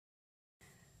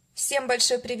Всем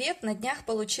большой привет! На днях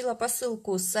получила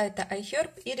посылку с сайта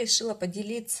iHerb и решила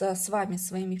поделиться с вами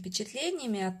своими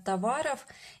впечатлениями от товаров.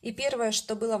 И первое,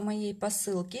 что было в моей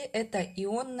посылке, это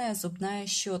ионная зубная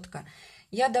щетка.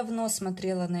 Я давно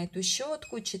смотрела на эту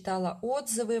щетку, читала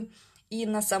отзывы, и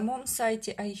на самом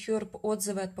сайте iHerb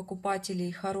отзывы от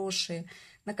покупателей хорошие.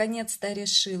 Наконец-то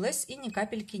решилась и ни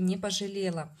капельки не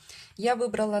пожалела. Я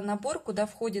выбрала набор, куда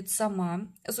входит сама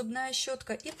зубная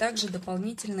щетка, и также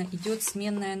дополнительно идет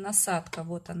сменная насадка.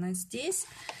 Вот она здесь.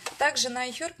 Также на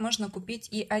iHerb можно купить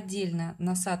и отдельно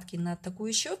насадки на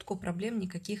такую щетку, проблем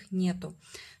никаких нету.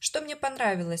 Что мне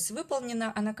понравилось?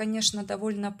 Выполнена она, конечно,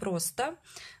 довольно просто,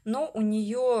 но у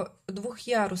нее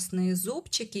двухъярусные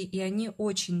зубчики, и они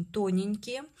очень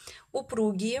тоненькие,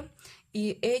 упругие.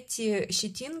 И эти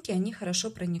щетинки, они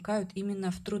хорошо проникают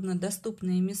именно в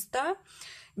труднодоступные места.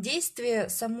 Действие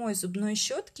самой зубной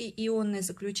щетки ионной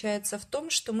заключается в том,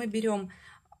 что мы берем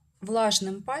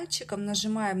влажным пальчиком,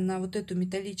 нажимаем на вот эту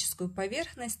металлическую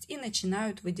поверхность и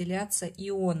начинают выделяться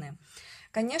ионы.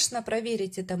 Конечно,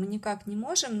 проверить это мы никак не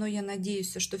можем, но я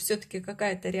надеюсь, что все-таки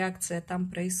какая-то реакция там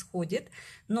происходит.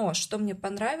 Но что мне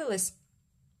понравилось,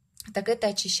 так это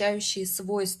очищающие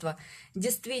свойства.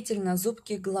 Действительно,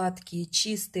 зубки гладкие,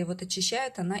 чистые, вот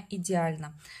очищает она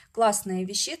идеально. Классная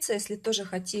вещица, если тоже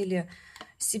хотели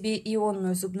себе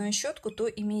ионную зубную щетку, то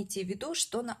имейте в виду,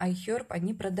 что на iHerb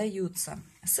они продаются.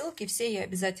 Ссылки все я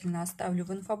обязательно оставлю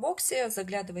в инфобоксе,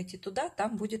 заглядывайте туда,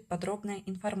 там будет подробная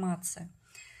информация.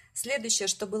 Следующее,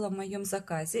 что было в моем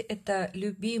заказе, это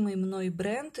любимый мной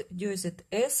бренд Dosed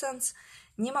Essence.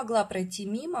 Не могла пройти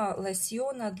мимо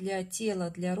лосьона для тела,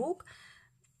 для рук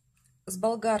с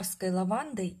болгарской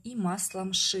лавандой и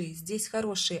маслом ши. Здесь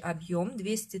хороший объем,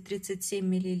 237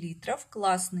 мл,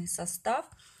 классный состав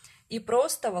и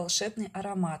просто волшебный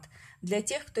аромат. Для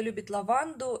тех, кто любит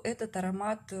лаванду, этот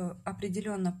аромат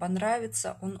определенно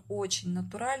понравится. Он очень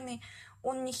натуральный,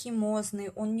 он не химозный,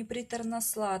 он не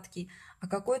приторно-сладкий, а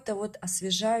какой-то вот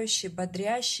освежающий,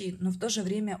 бодрящий, но в то же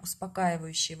время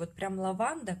успокаивающий. Вот прям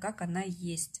лаванда, как она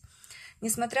есть.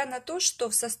 Несмотря на то, что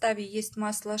в составе есть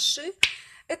масло ши,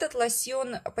 этот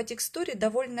лосьон по текстуре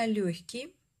довольно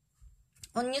легкий.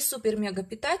 Он не супер-мега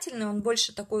питательный, он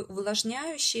больше такой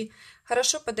увлажняющий.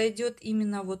 Хорошо подойдет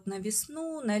именно вот на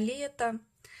весну, на лето.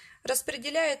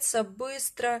 Распределяется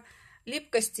быстро,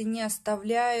 липкости не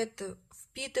оставляет,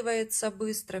 впитывается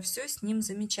быстро. Все с ним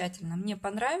замечательно. Мне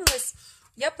понравилось.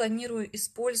 Я планирую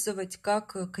использовать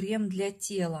как крем для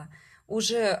тела.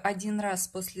 Уже один раз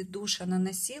после душа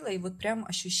наносила, и вот прям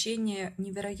ощущения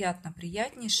невероятно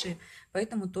приятнейшие.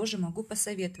 Поэтому тоже могу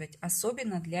посоветовать,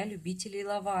 особенно для любителей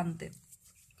лаванды.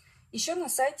 Еще на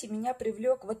сайте меня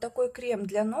привлек вот такой крем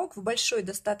для ног в большой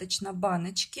достаточно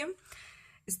баночке.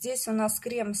 Здесь у нас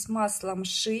крем с маслом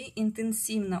ши,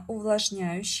 интенсивно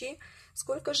увлажняющий.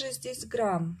 Сколько же здесь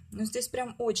грамм? Ну, здесь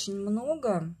прям очень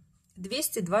много,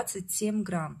 227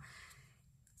 грамм.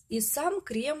 И сам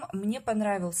крем мне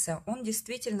понравился. Он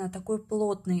действительно такой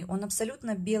плотный, он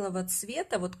абсолютно белого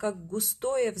цвета, вот как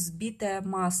густое взбитое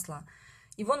масло.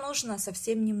 Его нужно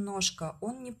совсем немножко.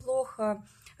 Он неплохо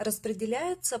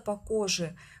распределяется по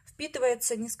коже,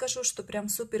 впитывается, не скажу, что прям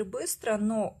супер быстро,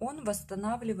 но он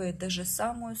восстанавливает даже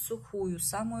самую сухую,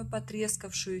 самую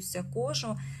потрескавшуюся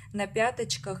кожу на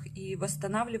пяточках и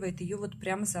восстанавливает ее вот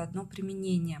прям за одно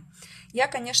применение. Я,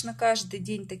 конечно, каждый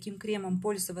день таким кремом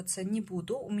пользоваться не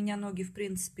буду, у меня ноги, в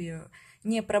принципе,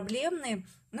 не проблемные,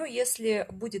 но если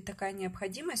будет такая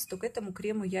необходимость, то к этому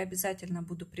крему я обязательно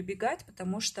буду прибегать,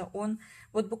 потому что он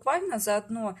вот буквально за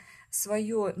одно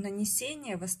свое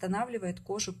нанесение восстанавливает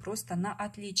кожу просто на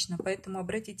отлично. Поэтому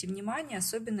обратите внимание,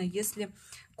 особенно если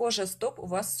кожа стоп у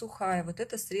вас сухая, вот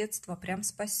это средство прям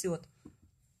спасет.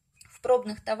 В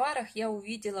пробных товарах я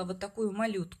увидела вот такую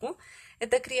малютку.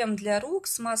 Это крем для рук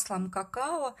с маслом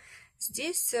какао.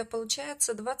 Здесь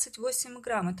получается 28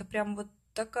 грамм. Это прям вот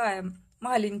такая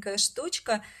маленькая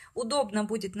штучка. Удобно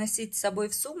будет носить с собой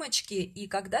в сумочке. И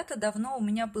когда-то давно у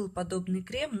меня был подобный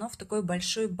крем, но в такой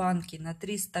большой банке на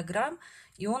 300 грамм.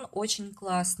 И он очень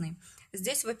классный.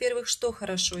 Здесь, во-первых, что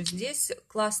хорошо? Здесь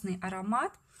классный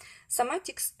аромат. Сама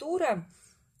текстура,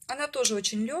 она тоже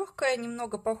очень легкая,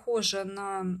 немного похожа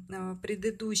на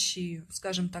предыдущий,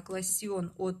 скажем так,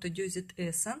 лосьон от Dosed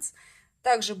Essence.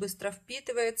 Также быстро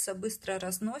впитывается, быстро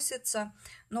разносится,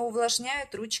 но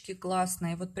увлажняет ручки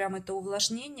классно. И вот прям это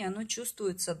увлажнение, оно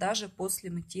чувствуется даже после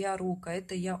мытья рук. А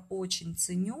это я очень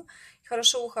ценю.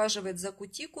 Хорошо ухаживает за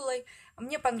кутикулой.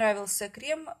 Мне понравился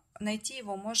крем. Найти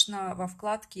его можно во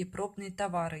вкладке «Пробные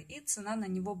товары». И цена на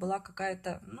него была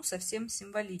какая-то, ну, совсем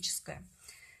символическая.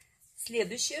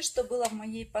 Следующее, что было в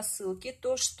моей посылке,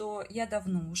 то, что я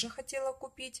давно уже хотела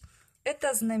купить,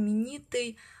 это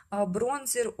знаменитый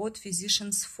бронзер от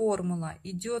Physicians Formula.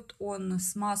 Идет он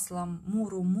с маслом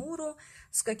муру-муру,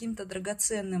 с каким-то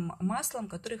драгоценным маслом,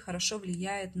 который хорошо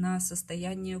влияет на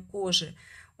состояние кожи.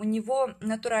 У него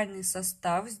натуральный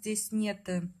состав, здесь нет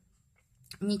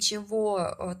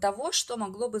ничего того, что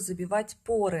могло бы забивать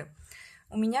поры.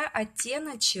 У меня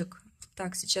оттеночек,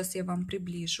 так, сейчас я вам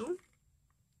приближу.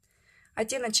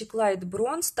 Оттеночек Light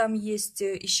Bronze, там есть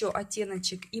еще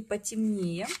оттеночек и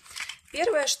потемнее.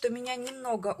 Первое, что меня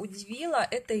немного удивило,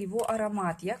 это его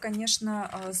аромат. Я,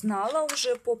 конечно, знала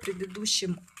уже по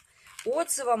предыдущим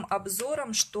отзывам,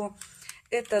 обзорам, что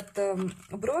этот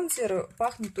бронзер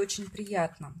пахнет очень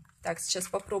приятно. Так, сейчас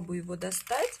попробую его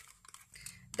достать.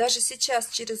 Даже сейчас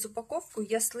через упаковку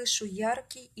я слышу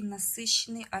яркий и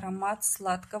насыщенный аромат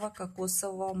сладкого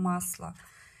кокосового масла.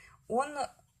 Он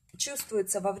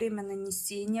чувствуется во время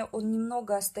нанесения, он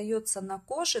немного остается на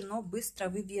коже, но быстро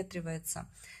выветривается.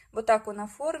 Вот так он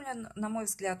оформлен, на мой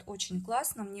взгляд, очень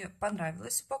классно, мне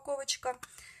понравилась упаковочка.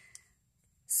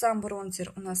 Сам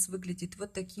бронзер у нас выглядит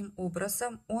вот таким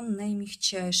образом, он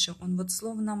наимягчайший, он вот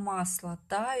словно масло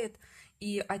тает,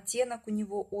 и оттенок у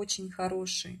него очень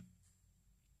хороший.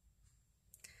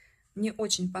 Мне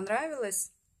очень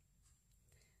понравилось.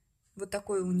 Вот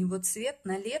такой у него цвет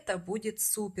на лето будет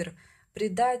супер.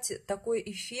 Придать такой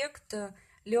эффект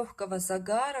легкого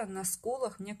загара на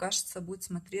скулах, мне кажется, будет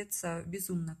смотреться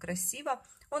безумно красиво.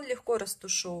 Он легко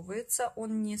растушевывается,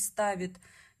 он не ставит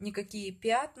никакие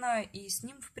пятна, и с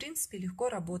ним, в принципе, легко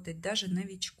работать даже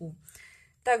новичку.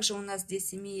 Также у нас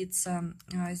здесь имеется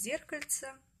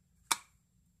зеркальце.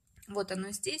 Вот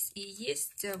оно здесь, и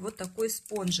есть вот такой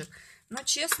спонжик. Но,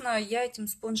 честно, я этим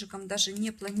спонжиком даже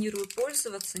не планирую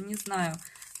пользоваться. Не знаю,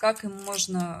 как им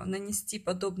можно нанести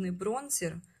подобный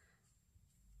бронзер.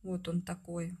 Вот он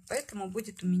такой. Поэтому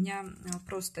будет у меня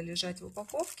просто лежать в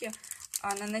упаковке.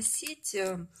 А наносить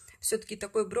все-таки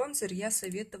такой бронзер я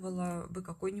советовала бы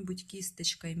какой-нибудь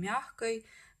кисточкой мягкой,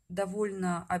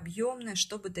 довольно объемной,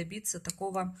 чтобы добиться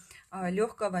такого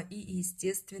легкого и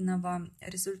естественного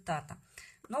результата.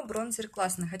 Но бронзер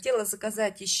классный. Хотела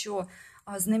заказать еще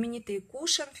знаменитый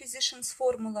кушан Physicians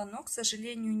Formula, но, к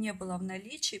сожалению, не было в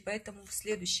наличии, поэтому в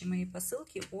следующей моей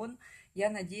посылке он, я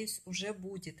надеюсь, уже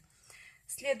будет.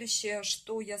 Следующее,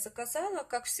 что я заказала,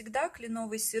 как всегда,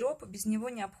 кленовый сироп. Без него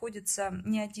не обходится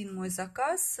ни один мой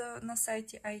заказ на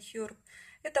сайте IHERB.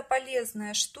 Это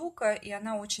полезная штука, и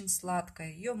она очень сладкая.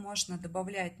 Ее можно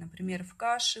добавлять, например, в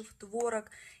каши, в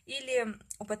творог или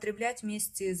употреблять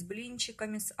вместе с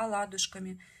блинчиками, с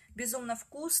оладушками. Безумно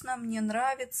вкусно, мне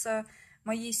нравится,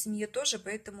 моей семье тоже,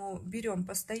 поэтому берем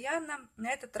постоянно.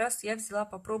 На этот раз я взяла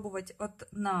попробовать от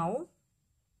Now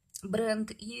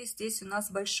бренд, и здесь у нас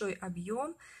большой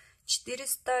объем,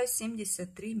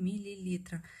 473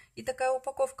 миллилитра. И такая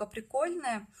упаковка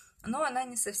прикольная, но она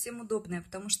не совсем удобная,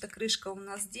 потому что крышка у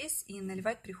нас здесь, и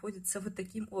наливать приходится вот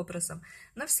таким образом.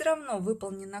 Но все равно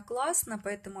выполнена классно,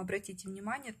 поэтому обратите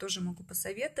внимание, тоже могу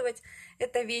посоветовать.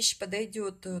 Эта вещь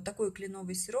подойдет, такой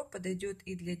кленовый сироп подойдет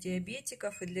и для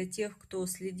диабетиков, и для тех, кто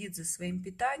следит за своим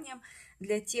питанием,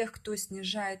 для тех, кто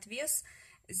снижает вес.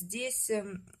 Здесь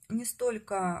не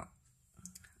столько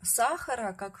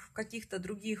сахара, как в каких-то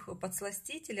других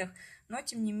подсластителях, но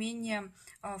тем не менее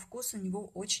вкус у него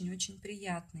очень-очень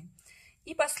приятный.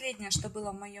 И последнее, что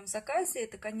было в моем заказе,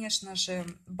 это, конечно же,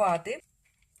 БАДы.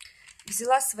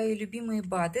 Взяла свои любимые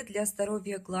БАДы для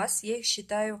здоровья глаз. Я их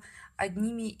считаю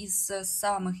одними из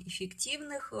самых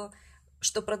эффективных,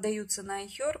 что продаются на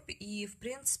IHERB, и, в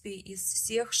принципе, из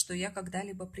всех, что я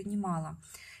когда-либо принимала.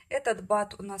 Этот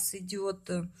БАД у нас идет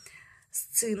с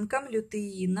цинком,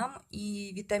 лютеином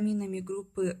и витаминами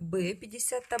группы В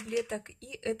 50 таблеток,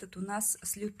 и этот у нас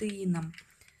с лютеином.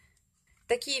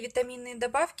 Такие витаминные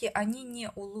добавки, они не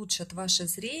улучшат ваше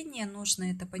зрение, нужно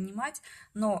это понимать,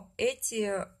 но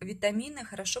эти витамины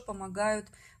хорошо помогают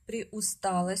при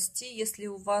усталости. Если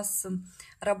у вас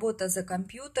работа за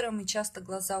компьютером и часто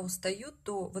глаза устают,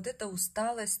 то вот эта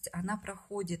усталость, она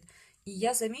проходит. И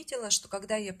я заметила, что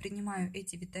когда я принимаю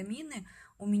эти витамины,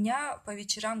 у меня по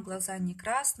вечерам глаза не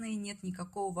красные, нет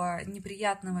никакого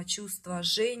неприятного чувства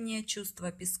жжения,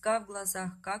 чувства песка в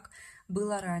глазах, как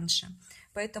было раньше.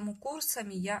 Поэтому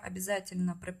курсами я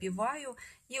обязательно пропиваю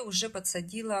и уже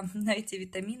подсадила на эти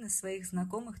витамины своих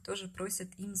знакомых, тоже просят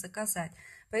им заказать.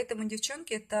 Поэтому,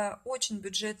 девчонки, это очень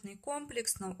бюджетный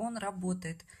комплекс, но он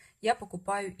работает. Я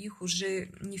покупаю их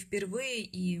уже не впервые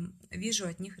и вижу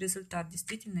от них результат.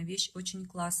 Действительно, вещь очень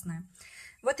классная.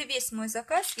 Вот и весь мой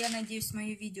заказ. Я надеюсь,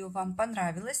 мое видео вам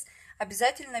понравилось.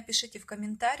 Обязательно пишите в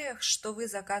комментариях, что вы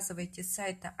заказываете с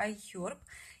сайта IHERB.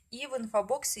 И в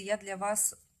инфобоксе я для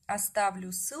вас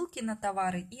оставлю ссылки на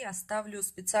товары и оставлю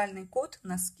специальный код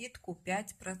на скидку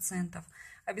 5%.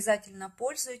 Обязательно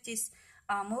пользуйтесь,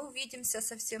 а мы увидимся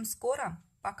совсем скоро.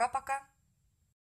 Пока-пока!